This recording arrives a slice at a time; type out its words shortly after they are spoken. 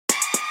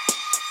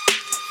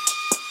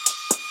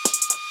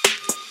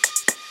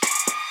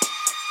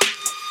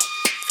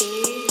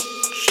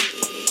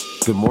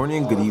Good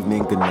morning, good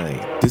evening, good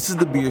night. This is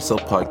the Be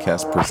Yourself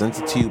podcast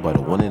presented to you by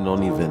the one and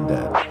only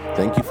Vendad.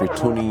 Thank you for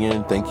tuning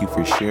in, thank you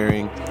for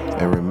sharing,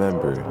 and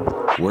remember,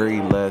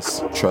 worry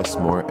less, trust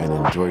more, and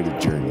enjoy the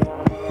journey.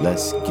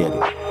 Let's get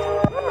it.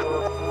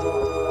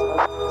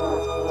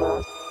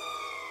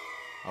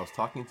 I was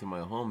talking to my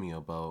homie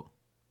about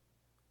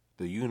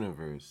the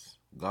universe,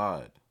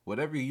 God,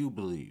 whatever you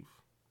believe.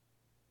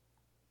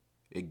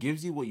 It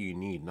gives you what you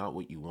need, not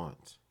what you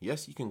want.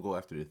 Yes, you can go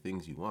after the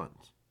things you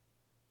want,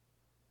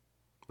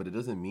 but it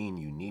doesn't mean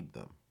you need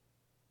them.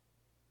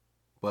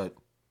 But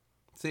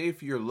say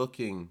if you're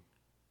looking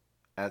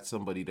at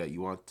somebody that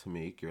you want to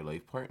make your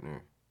life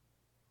partner,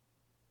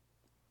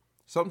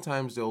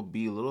 sometimes there'll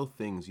be little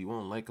things you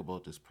won't like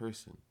about this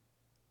person,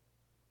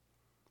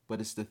 but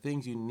it's the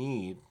things you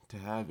need to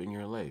have in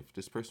your life.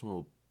 This person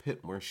will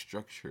put more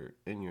structure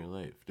in your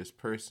life. This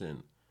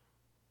person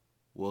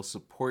will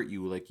support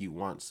you like you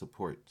want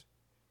support.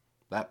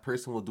 That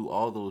person will do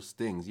all those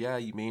things. Yeah,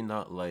 you may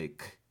not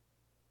like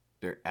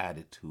their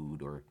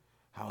attitude or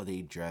how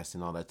they dress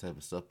and all that type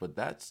of stuff, but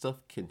that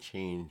stuff can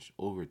change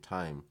over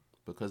time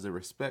because the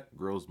respect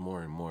grows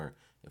more and more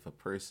if a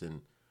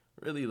person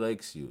really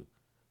likes you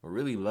or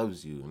really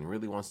loves you and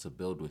really wants to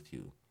build with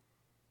you.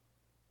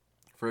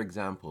 For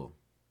example,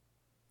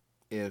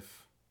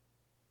 if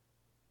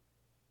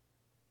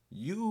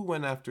you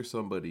went after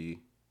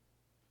somebody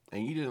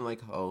and you didn't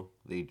like how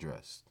they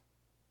dressed,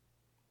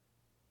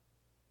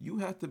 you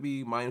have to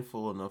be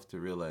mindful enough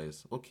to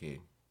realize, okay,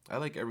 I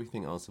like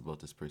everything else about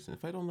this person.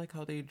 If I don't like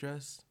how they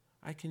dress,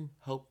 I can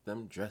help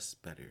them dress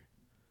better.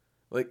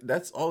 Like,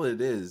 that's all it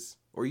is.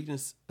 Or you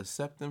just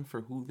accept them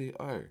for who they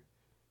are.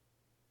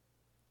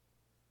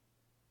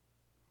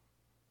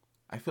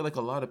 I feel like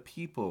a lot of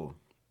people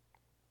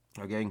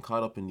are getting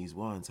caught up in these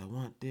wants. I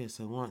want this,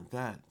 I want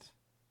that.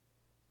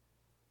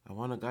 I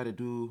want a guy to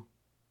do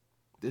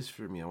this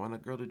for me. I want a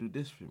girl to do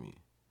this for me.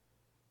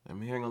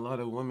 I'm hearing a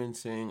lot of women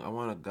saying, I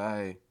want a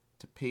guy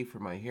to pay for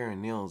my hair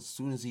and nails as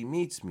soon as he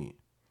meets me.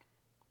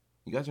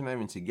 You guys are not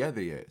even together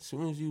yet. As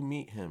soon as you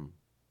meet him,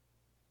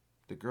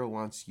 the girl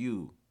wants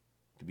you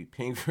to be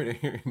paying for the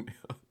hair and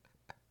nails.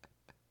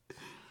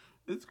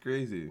 It's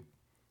crazy.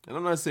 And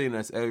I'm not saying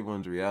that's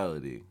everyone's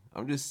reality.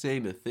 I'm just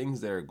saying the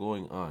things that are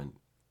going on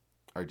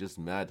are just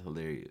mad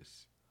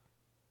hilarious.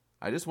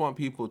 I just want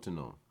people to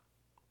know,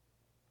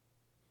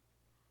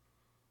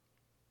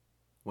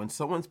 when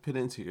someone's put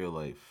into your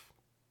life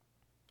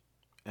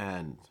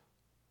and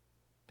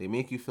they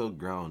make you feel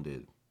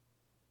grounded,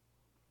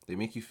 they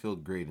make you feel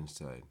great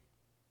inside,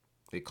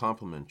 they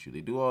compliment you,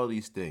 they do all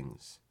these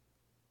things,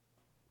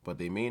 but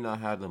they may not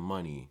have the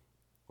money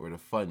or the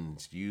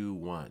funds you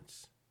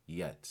want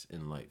yet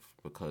in life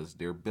because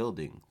they're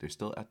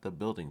still at the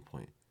building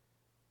point.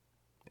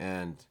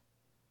 And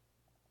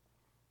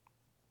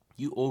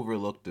you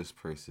overlook this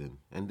person,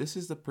 and this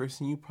is the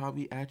person you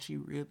probably actually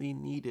really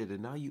needed,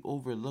 and now you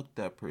overlook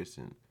that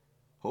person.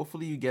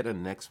 Hopefully you get a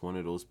next one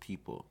of those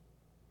people,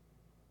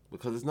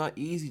 because it's not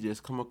easy to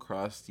just come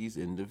across these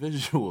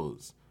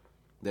individuals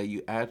that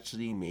you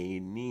actually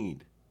may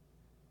need.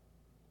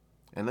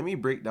 And let me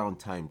break down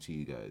time to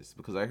you guys,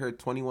 because I heard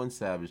 21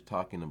 Savage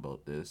talking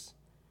about this,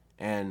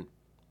 and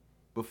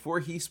before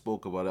he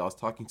spoke about it, I was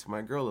talking to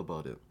my girl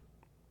about it.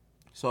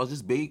 So I was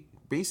just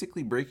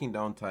basically breaking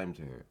down time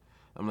to her.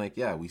 I'm like,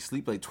 yeah, we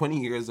sleep like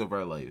 20 years of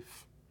our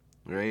life,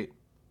 right?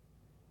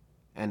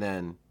 And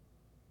then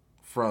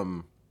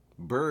from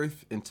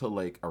birth until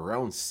like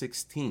around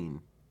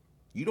 16,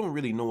 you don't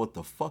really know what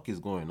the fuck is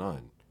going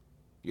on.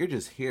 You're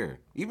just here.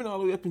 Even all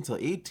the way up until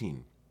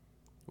 18.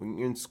 When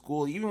you're in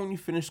school, even when you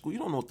finish school, you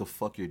don't know what the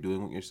fuck you're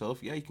doing with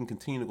yourself. Yeah, you can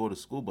continue to go to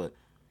school, but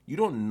you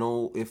don't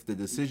know if the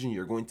decision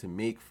you're going to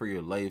make for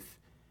your life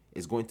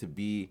is going to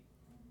be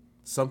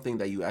something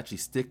that you actually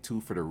stick to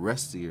for the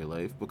rest of your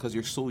life because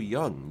you're so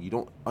young. You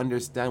don't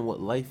understand what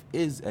life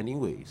is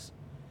anyways.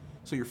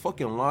 So you're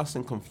fucking lost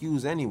and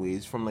confused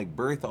anyways from like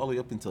birth all the way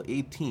up until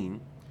 18.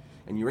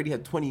 And you already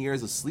had 20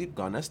 years of sleep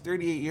gone. That's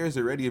 38 years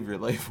already of your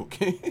life,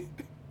 okay?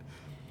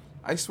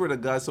 I swear to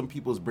God, some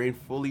people's brain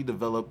fully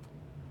develop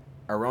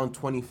around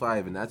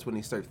 25, and that's when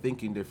they start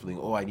thinking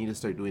differently. Oh, I need to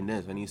start doing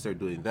this. I need to start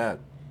doing that.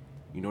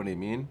 You know what I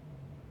mean?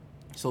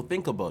 So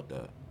think about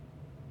that.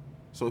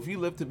 So if you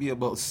live to be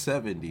about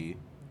 70,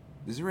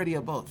 there's already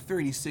about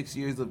 36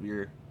 years of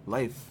your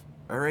life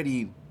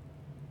already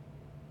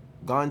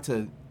gone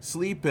to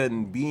sleep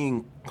and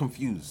being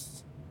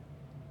confused.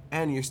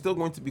 And you're still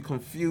going to be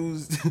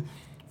confused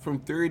from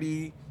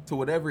 30 to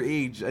whatever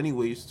age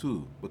anyways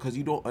too, because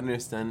you don't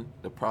understand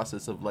the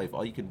process of life.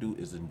 All you can do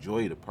is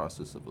enjoy the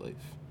process of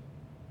life.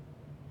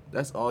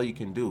 That's all you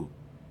can do.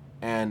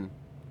 And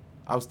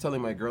I was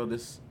telling my girl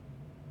this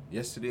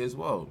yesterday as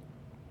well.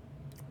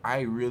 I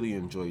really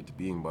enjoyed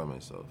being by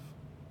myself.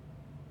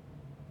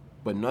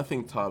 But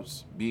nothing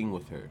tops being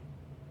with her.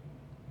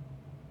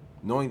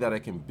 Knowing that I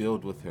can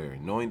build with her,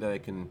 knowing that I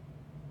can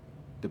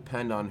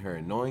depend on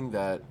her, knowing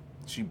that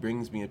she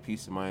brings me a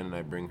peace of mind and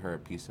I bring her a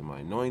peace of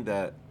mind, knowing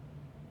that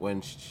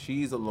when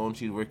she's alone,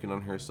 she's working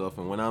on herself,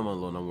 and when I'm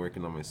alone, I'm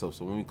working on myself.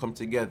 So when we come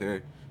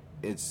together,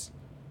 it's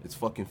it's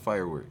fucking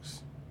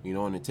fireworks. You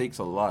know, and it takes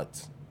a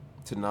lot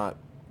to not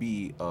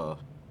be a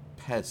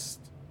pest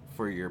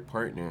for your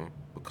partner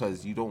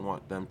because you don't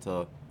want them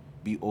to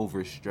be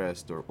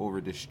overstressed or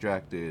over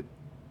distracted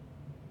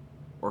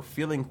or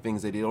feeling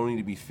things that they don't need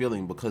to be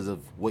feeling because of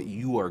what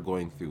you are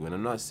going through. And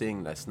I'm not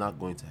saying that's not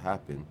going to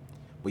happen,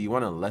 but you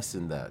want to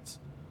lessen that.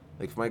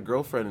 Like, if my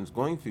girlfriend is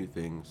going through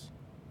things,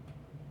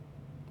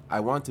 I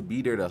want to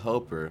be there to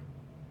help her,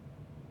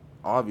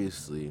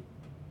 obviously.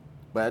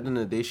 But at the end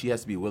of the day, she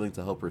has to be willing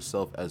to help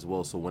herself as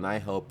well. So when I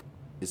help,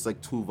 it's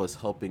like two of us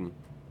helping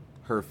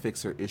her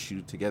fix her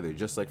issue together,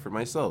 just like for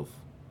myself.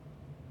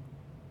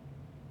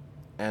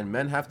 And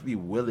men have to be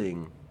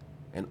willing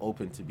and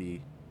open to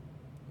be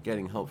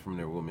getting help from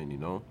their woman, you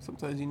know?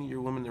 Sometimes you need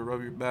your woman to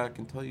rub your back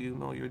and tell you,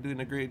 no, you're doing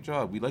a great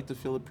job. We like to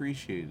feel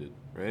appreciated,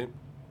 right?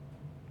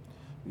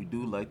 We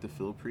do like to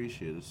feel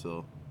appreciated.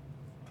 So,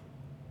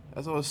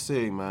 as I was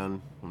saying,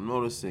 man, I'm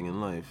noticing in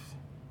life,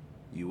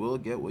 you will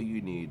get what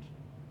you need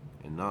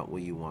and not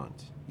what you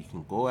want. You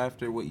can go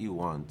after what you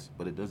want,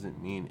 but it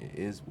doesn't mean it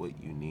is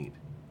what you need.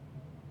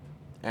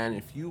 And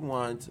if you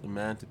want a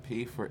man to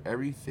pay for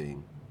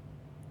everything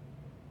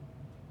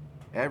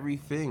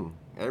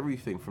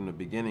from the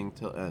beginning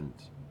till end,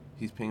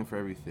 he's paying for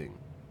everything.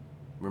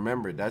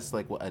 Remember, that's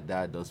like what a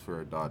dad does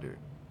for a daughter.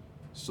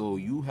 So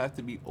you have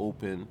to be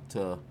open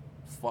to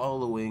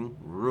following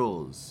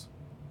rules.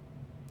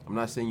 I'm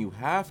not saying you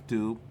have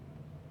to,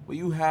 but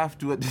you have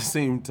to at the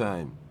same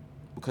time,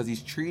 because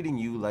he's treating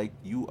you like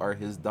you are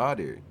his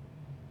daughter.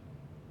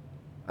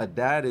 A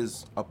dad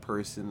is a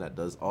person that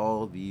does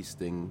all these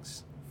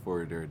things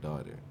for their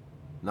daughter,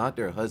 not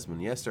their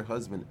husband. Yes, their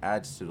husband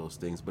adds to those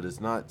things, but it's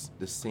not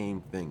the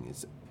same thing.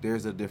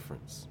 There's a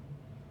difference.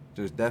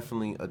 There's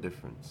definitely a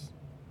difference.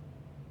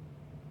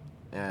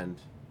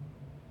 And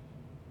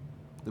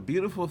the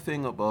beautiful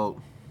thing,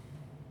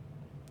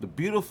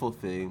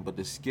 but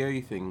the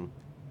scary thing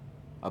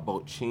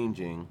about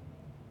changing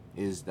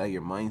is that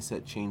your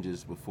mindset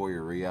changes before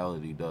your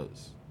reality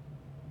does.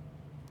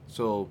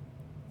 So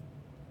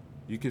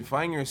you can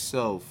find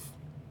yourself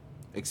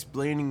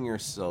explaining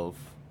yourself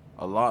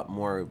a lot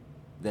more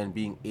than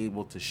being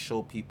able to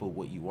show people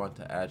what you want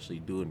to actually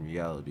do in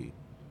reality.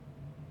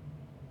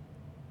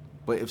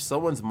 But if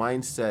someone's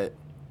mindset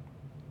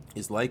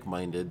is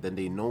like-minded, then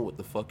they know what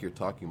the fuck you're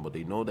talking about.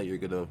 They know that you're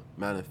going to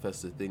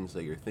manifest the things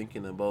that you're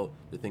thinking about,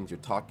 the things you're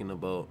talking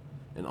about,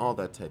 and all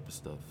that type of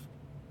stuff.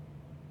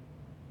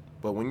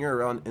 But when you're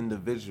around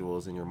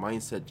individuals and your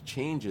mindset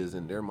changes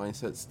and their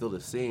mindset's still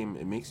the same,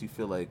 it makes you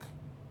feel like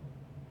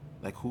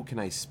who can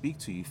I speak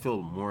to? You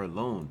feel more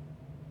alone.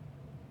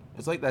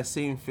 It's like that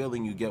same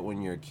feeling you get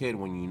when you're a kid,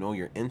 when you know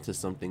you're into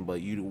something,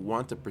 but you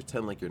want to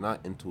pretend like you're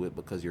not into it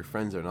because your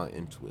friends are not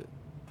into it.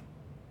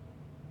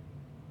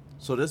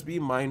 So just be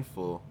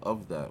mindful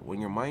of that. When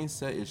your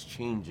mindset is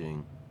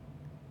changing,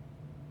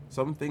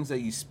 some things that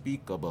you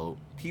speak about,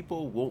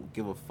 people won't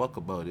give a fuck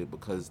about it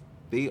because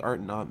they are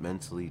not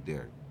mentally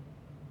there.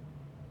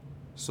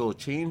 So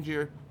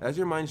as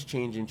your mind's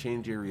changing,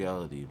 change your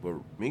reality. But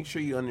make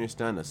sure you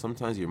understand that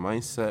sometimes your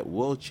mindset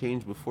will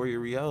change before your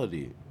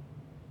reality.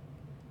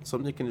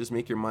 Something can just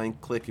make your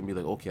mind click and be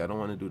like, okay, I don't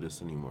want to do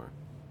this anymore.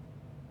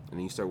 And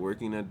then you start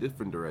working in a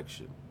different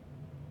direction.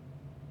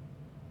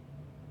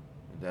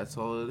 And that's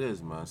all it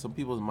is, man. Some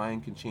people's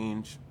mind can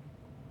change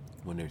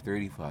when they're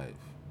 35,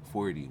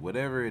 40,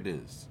 whatever it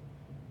is.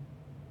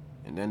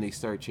 And then they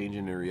start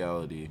changing their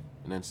reality.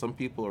 And then some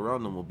people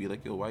around them will be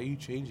like, yo, why are you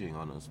changing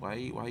on us? Why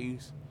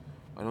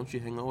don't you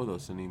hang out with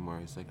us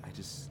anymore? It's like,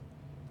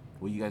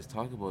 what you guys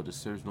talk about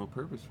just serves no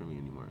purpose for me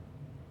anymore.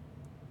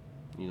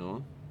 You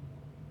know?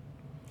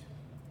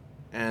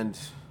 And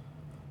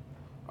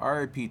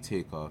RIP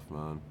TAKEOFF,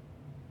 man.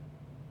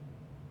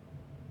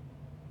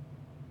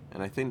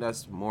 And I think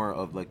that's more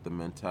of like the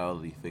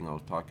mentality thing I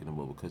was talking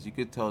about, because you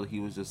could tell he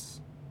was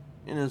just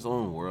in his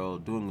own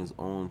world, doing his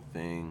own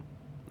thing,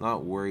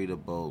 not worried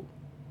about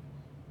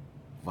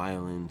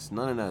violence,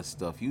 none of that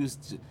stuff. He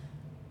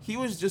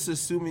was just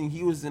assuming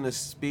he was in a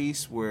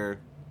space where,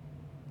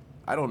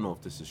 I don't know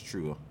if this is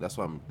true. That's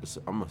why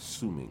I'm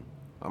assuming.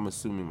 I'm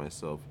assuming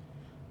myself.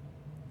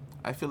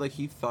 I feel like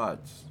he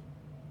thought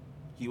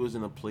he was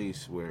in a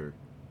place where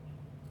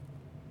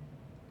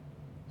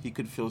he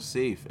could feel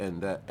safe,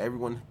 and that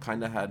everyone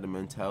kind of had the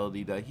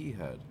mentality that he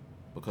had,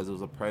 because it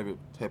was a private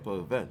type of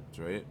event,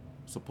 right?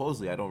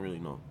 Supposedly, I don't really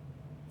know.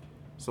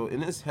 So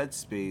in his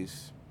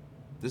headspace,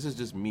 this is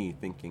just me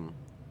thinking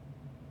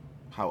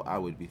how I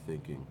would be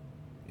thinking.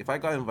 If I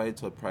got invited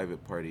to a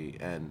private party,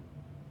 and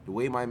the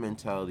way my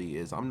mentality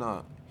is, I'm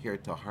not here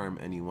to harm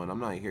anyone,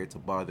 I'm not here to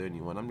bother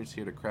anyone, I'm just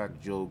here to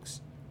crack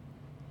jokes,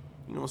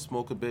 you know,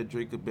 smoke a bit,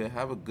 drink a bit,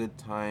 have a good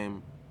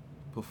time,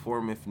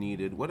 perform if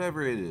needed,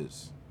 whatever it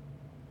is.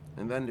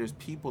 And then there's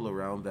people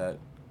around that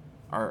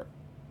are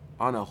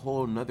on a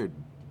whole nother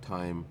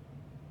time,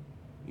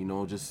 you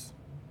know, it's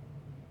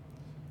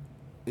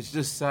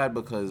just sad,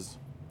 because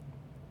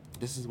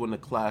this is when the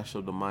clash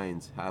of the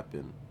minds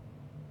happen.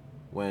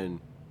 When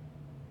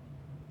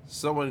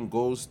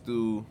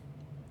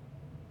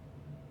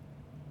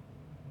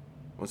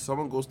when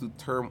someone goes through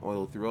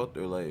turmoil throughout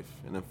their life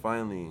and then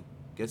finally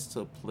gets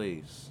to a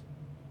place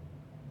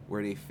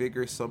where they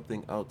figure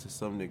something out to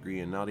some degree,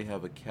 and now they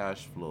have a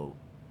cash flow,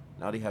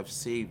 now they have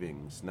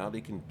savings, now they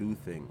can do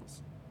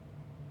things,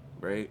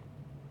 right?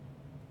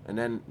 And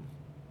then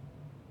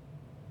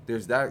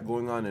there's that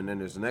going on, and then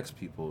there's the next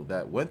people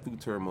that went through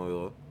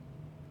turmoil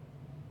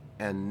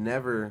and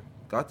never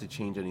got to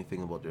change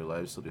anything about their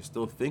lives, so they're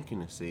still thinking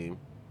the same,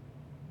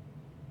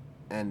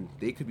 and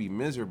they could be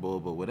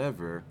miserable, but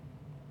whatever,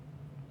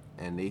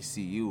 and they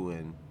see you,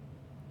 and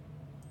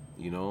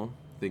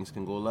things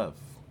can go left.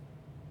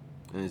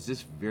 And it's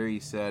just very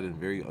sad and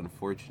very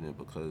unfortunate,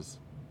 because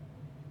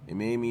it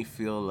made me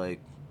feel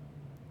like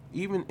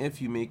even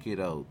if you make it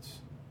out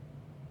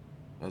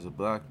as a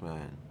black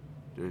man,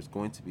 there's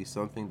going to be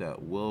something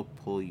that will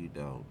pull you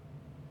down.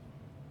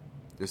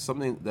 There's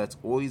something that's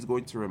always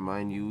going to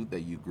remind you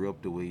that you grew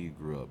up the way you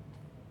grew up.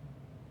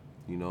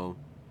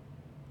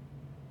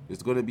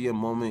 There's going to be a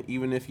moment,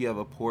 even if you have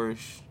a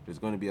Porsche, there's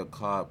going to be a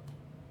cop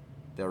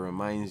that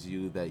reminds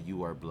you that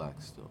you are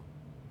black still.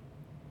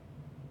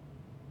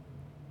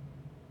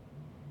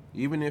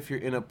 Even if you're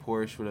in a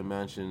Porsche with a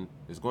mansion,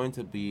 there's going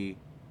to be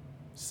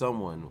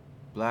someone,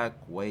 black,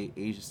 white,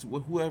 Asian,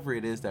 whoever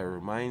it is, that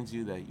reminds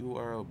you that you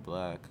are a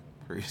black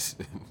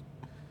person.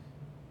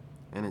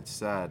 And it's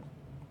sad.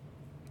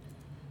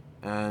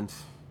 And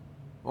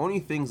only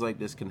things like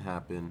this can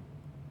happen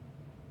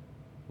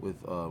with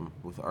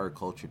our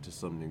culture to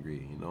some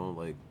degree,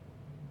 like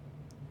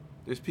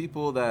there's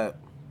people that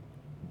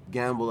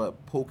gamble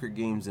at poker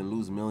games and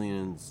lose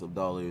millions of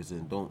dollars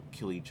and don't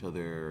kill each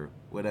other or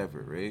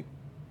whatever, right?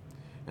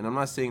 And I'm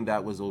not saying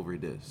that was over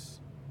this.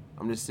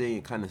 I'm just saying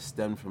it kind of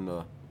stemmed from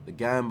the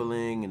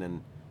gambling, and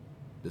then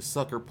the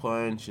sucker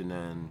punch, and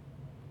then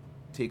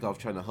TAKEOFF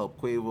trying to help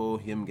Quavo,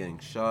 him getting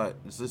shot.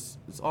 It's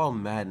all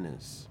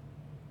madness.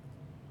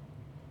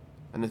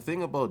 And the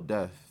thing about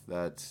death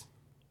that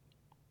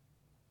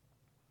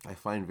I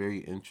find very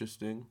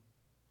interesting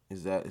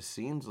is that it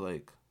seems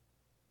like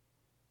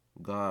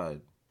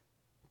God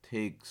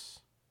takes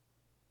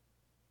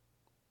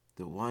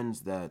the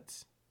ones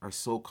that are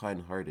so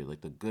kind-hearted,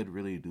 like the good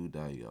really do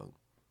die young.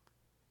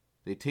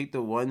 They take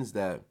the ones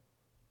that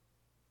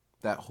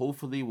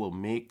hopefully will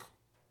make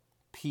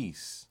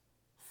peace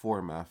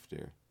form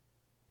after.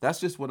 That's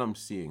just what I'm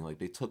seeing. Like,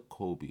 they took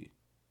Kobe.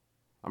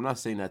 I'm not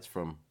saying that's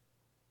from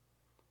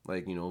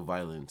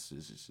violence.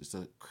 It's just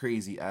a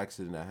crazy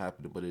accident that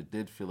happened, but it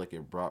did feel like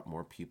it brought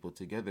more people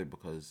together,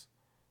 because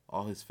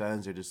all his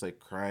fans are just like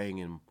crying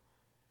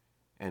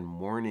and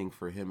mourning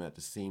for him at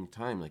the same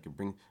time. Like, it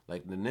brings,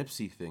 like the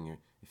Nipsey thing, it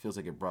feels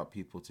like it brought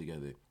people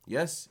together.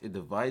 Yes, it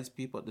divides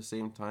people at the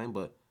same time,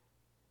 but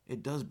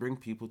it does bring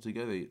people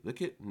together.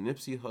 Look at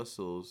Nipsey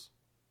Hussle's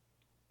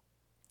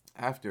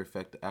after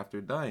effect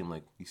after dying.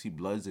 Like, you see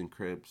Bloods and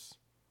Crips,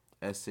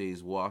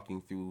 essays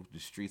walking through the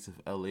streets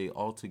of LA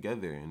all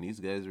together, and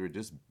these guys were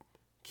just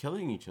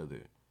killing each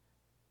other.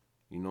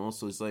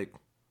 So it's like,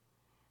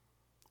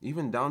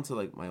 even down to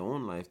like my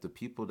own life, the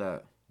people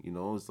that,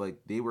 it's like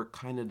they were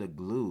kind of the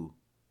glue.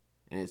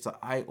 And it's an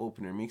eye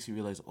opener. It makes you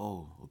realize,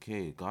 oh,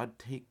 okay, God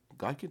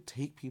can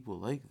take people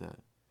like that.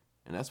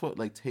 And that's what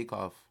like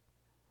TAKEOFF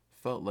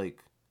felt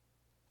like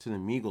to the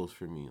Migos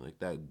for me, like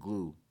that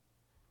glue.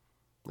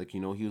 Like,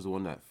 he was the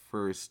one that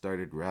first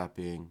started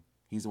rapping.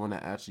 He's the one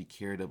that actually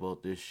cared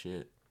about this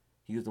shit.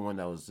 He was the one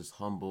that was just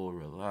humble,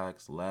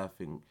 relaxed,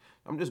 laughing.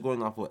 I'm just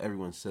going off what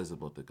everyone says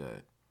about the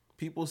guy.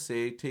 People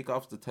say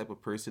TAKEOFF's the type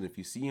of person, if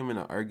you see him in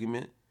an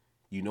argument,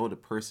 the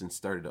person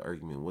started the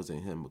argument. It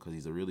wasn't him, because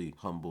he's a really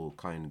humble,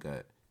 kind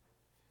guy.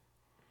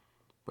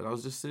 But I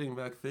was just sitting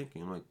back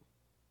thinking, like,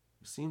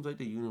 it seems like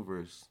the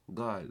universe,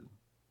 God,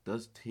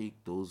 does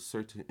take those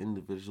certain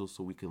individuals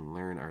so we can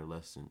learn our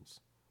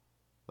lessons.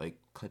 Like,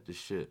 cut the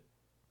shit.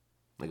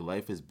 Like,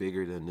 life is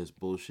bigger than this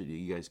bullshit that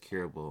you guys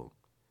care about.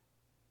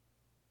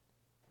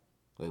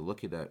 Like,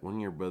 look at that. One of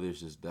your brothers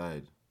just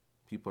died.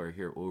 People are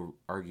here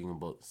arguing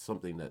about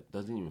something that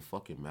doesn't even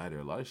fucking matter.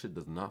 A lot of shit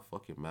does not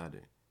fucking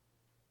matter.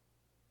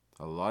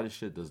 A lot of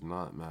shit does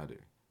not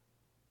matter.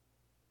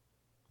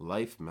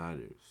 Life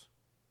matters.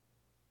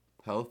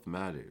 Health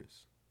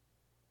matters.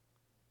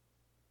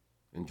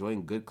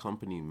 Enjoying good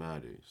company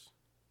matters.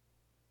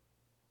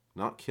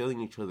 Not killing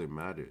each other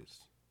matters.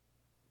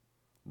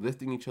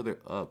 Lifting each other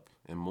up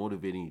and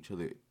motivating each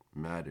other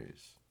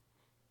matters.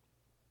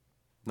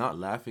 Not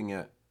laughing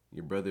at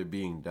your brother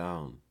being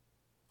down.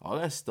 All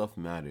that stuff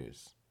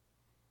matters.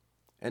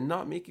 And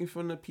not making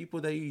fun of people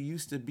that you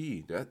used to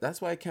be.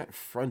 That's why I can't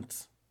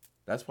front.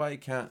 That's why I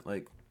can't,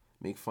 like,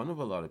 make fun of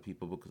a lot of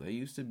people, because I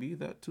used to be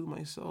that too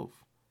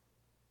myself.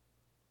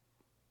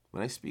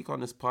 When I speak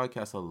on this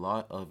podcast, a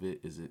lot of it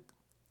is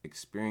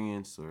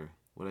experience or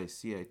what I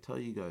see. I tell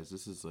you guys,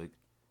 this is like,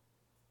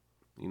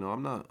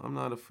 I'm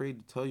not afraid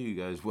to tell you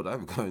guys what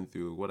I've gone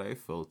through, what I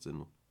felt,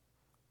 and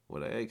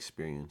what I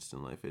experienced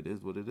in life. It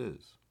is what it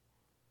is.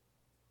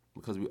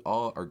 Because we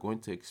all are going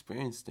to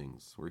experience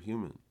things. We're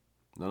human.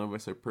 None of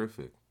us are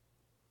perfect.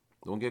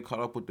 Don't get caught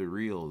up with the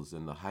reels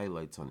and the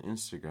highlights on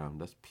Instagram.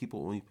 That's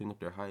people only putting up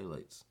their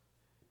highlights.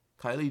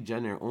 Kylie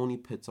Jenner only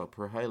puts up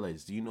her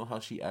highlights. Do you know how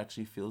she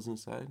actually feels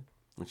inside?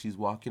 When she's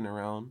walking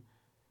around,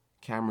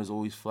 cameras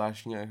always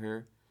flashing at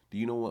her. Do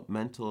you know what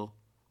mental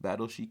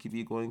battle she could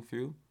be going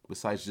through?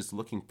 Besides just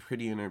looking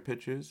pretty in her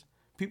pictures?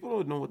 People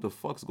don't know what the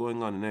fuck's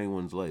going on in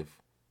anyone's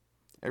life.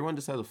 Everyone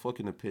just has a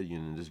fucking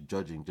opinion and just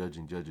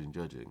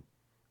judging.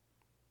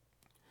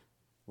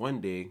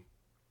 One day,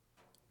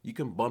 you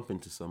can bump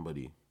into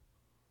somebody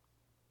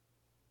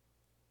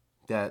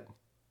that,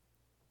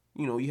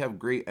 you have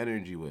great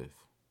energy with.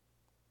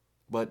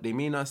 But they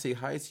may not say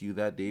hi to you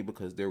that day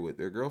because they're with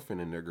their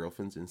girlfriend and their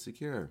girlfriend's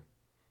insecure.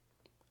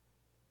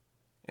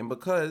 And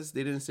because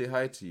they didn't say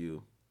hi to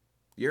you,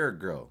 you're a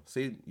girl.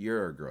 Say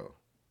you're a girl.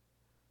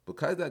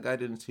 Because that guy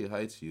didn't say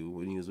hi to you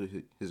when he was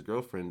with his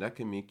girlfriend, that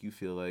can make you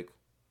feel like,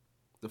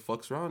 the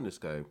fuck's wrong with this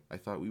guy? I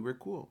thought we were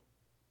cool.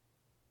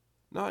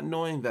 Not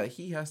knowing that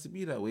he has to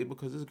be that way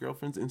because his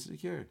girlfriend's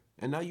insecure.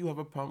 And now you have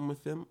a problem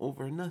with him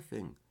over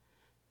nothing.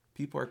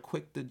 People are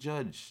quick to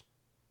judge.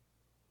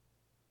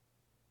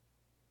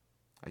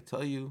 I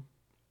tell you,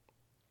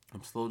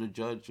 I'm slow to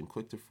judge and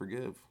quick to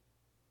forgive.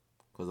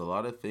 Because a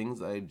lot of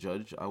things I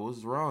judged, I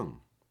was wrong.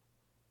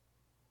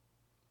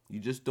 You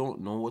just don't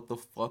know what the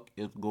fuck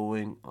is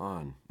going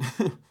on.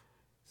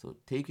 So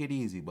take it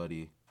easy,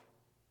 buddy.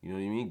 You know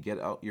what I mean? Get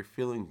out your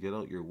feelings, get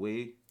out your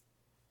way.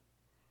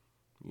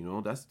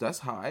 That's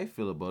how I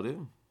feel about it.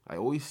 I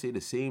always say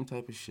the same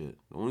type of shit.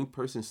 The only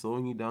person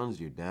slowing you down is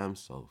your damn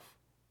self.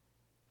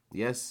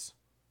 Yes,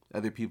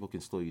 other people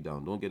can slow you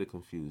down. Don't get it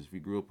confused. If you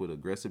grew up with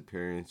aggressive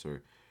parents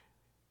or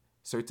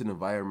certain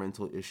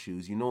environmental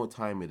issues, you know what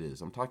time it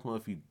is. I'm talking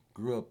about if you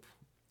grew up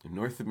in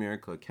North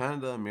America,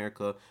 Canada,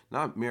 America,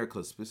 not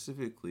America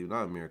specifically,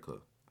 not America.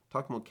 I'm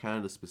talking about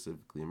Canada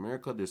specifically.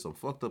 America, there's some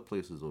fucked up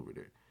places over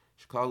there.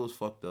 Chicago's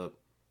fucked up.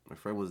 My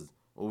friend was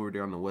over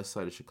there on the west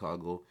side of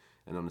Chicago,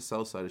 and on the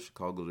south side of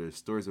Chicago, there's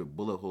stores with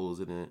bullet holes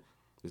in it.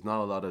 There's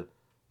not a lot of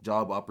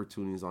job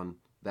opportunities on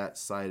that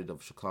side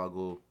of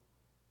Chicago.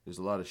 There's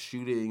a lot of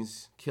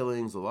shootings,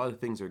 killings, a lot of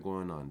things are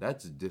going on.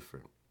 That's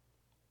different.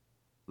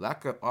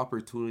 Lack of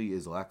opportunity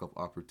is lack of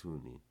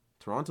opportunity.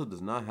 Toronto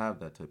does not have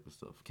that type of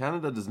stuff.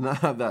 Canada does not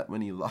have that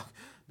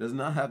does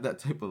not have that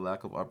type of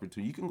lack of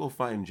opportunity. You can go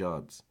find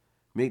jobs.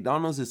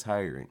 McDonald's is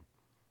hiring.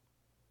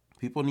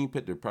 People need to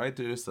put their pride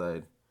to their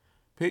side.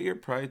 Put your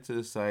pride to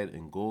the side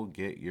and go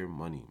get your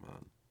money,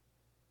 man.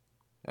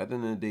 At the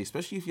end of the day,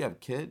 especially if you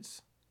have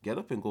kids, get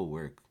up and go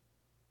work.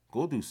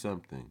 Go do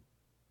something.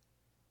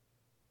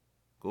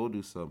 Go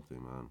do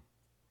something, man.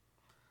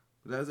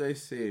 But as I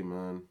say,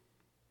 man,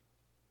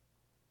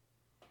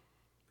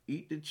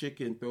 eat the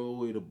chicken, throw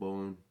away the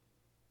bone.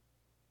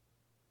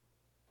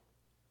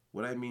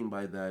 What I mean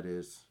by that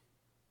is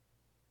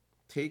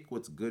take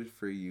what's good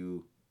for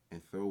you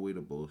and throw away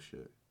the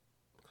bullshit.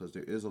 Because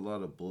there is a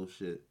lot of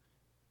bullshit.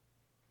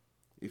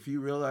 If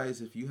you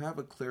realize, if you have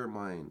a clear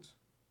mind,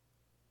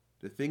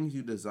 the things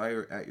you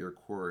desire at your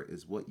core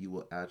is what you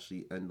will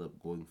actually end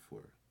up going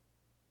for.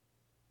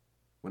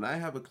 When I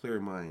have a clear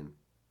mind,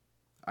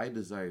 I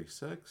desire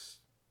sex,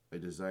 I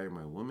desire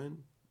my woman,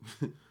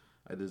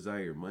 I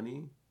desire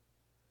money,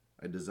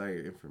 I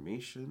desire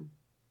information,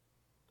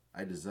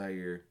 I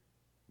desire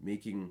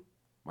making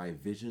my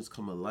visions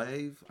come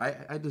alive.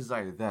 I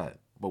desire that.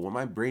 But when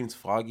my brain's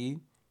foggy,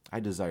 I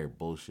desire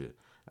bullshit.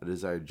 I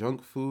desire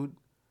junk food.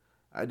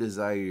 I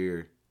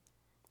desire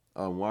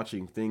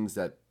watching things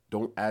that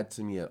don't add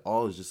to me at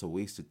all. It's just a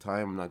waste of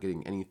time. I'm not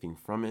getting anything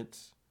from it.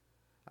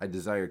 I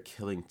desire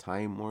killing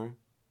time more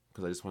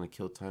because I just want to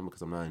kill time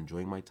because I'm not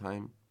enjoying my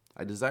time.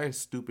 I desire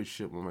stupid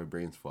shit when my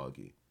brain's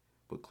foggy.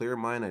 But clear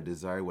mind, I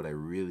desire what I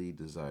really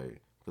desire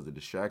because the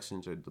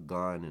distractions are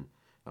gone and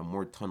I'm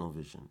more tunnel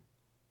vision.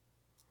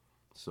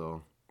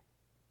 So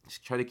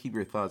just try to keep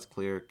your thoughts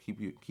clear.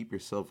 Keep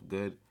yourself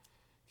good.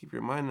 Keep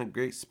your mind in a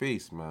great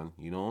space, man,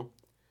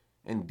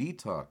 And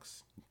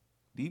detox.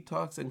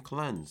 Detox and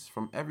cleanse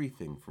from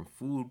everything. From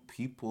food,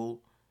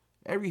 people,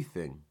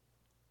 everything.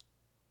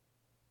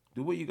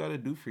 Do what you got to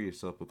do for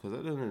yourself because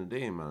at the end of the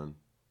day, man,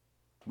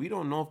 we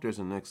don't know if there's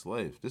a next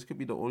life. This could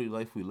be the only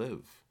life we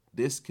live.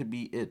 This could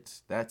be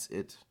it. That's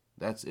it.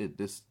 That's it.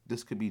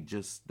 This could be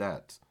just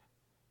that.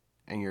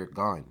 And you're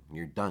gone.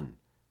 You're done.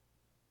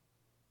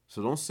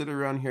 So don't sit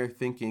around here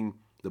thinking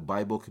the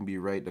Bible can be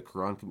right, the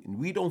Quran can be...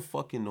 We don't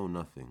fucking know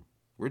nothing.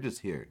 We're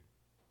just here.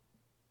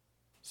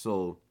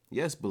 So,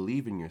 yes,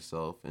 believe in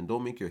yourself and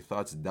don't make your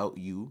thoughts doubt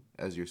you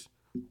as your...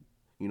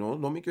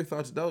 don't make your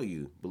thoughts doubt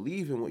you.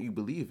 Believe in what you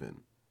believe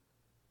in.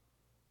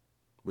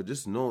 But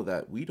just know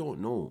that we don't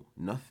know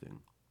nothing.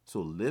 So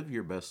live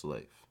your best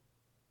life.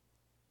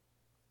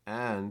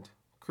 And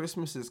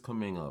Christmas is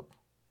coming up.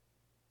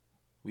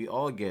 We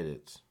all get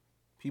it.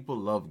 People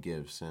love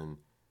gifts and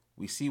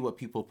we see what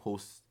people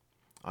post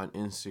on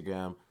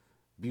Instagram.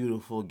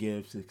 Beautiful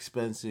gifts,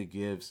 expensive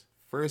gifts.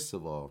 First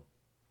of all,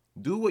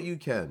 do what you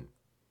can.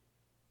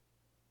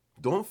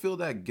 Don't feel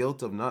that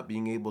guilt of not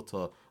being able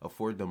to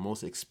afford the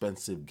most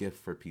expensive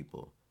gift for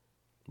people.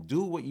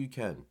 Do what you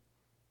can.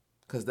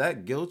 Because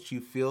that guilt you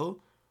feel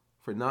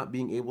for not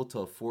being able to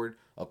afford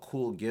a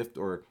cool gift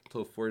or to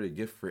afford a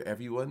gift for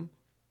everyone,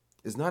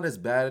 It's not as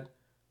bad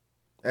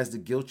as the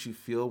guilt you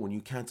feel when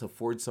you can't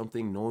afford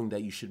something knowing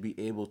that you should be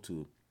able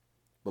to.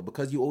 But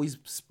because you always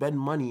spend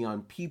money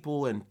on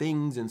people and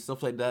things and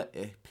stuff like that,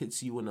 it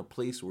puts you in a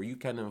place where you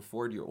can't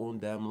afford your own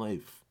damn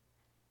life.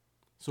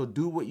 So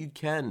do what you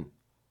can.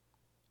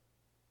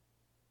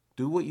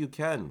 Do what you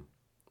can.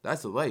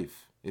 That's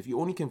life. If you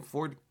only can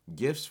afford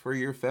gifts for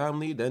your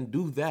family, then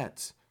do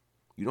that.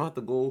 You don't have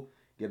to go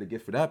get a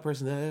gift for that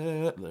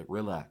person. Like,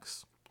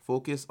 relax.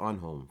 Focus on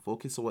home.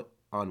 Focus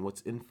on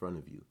what's in front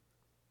of you.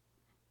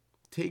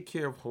 Take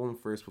care of home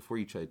first before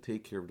you try to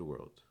take care of the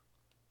world.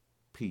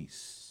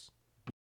 Peace.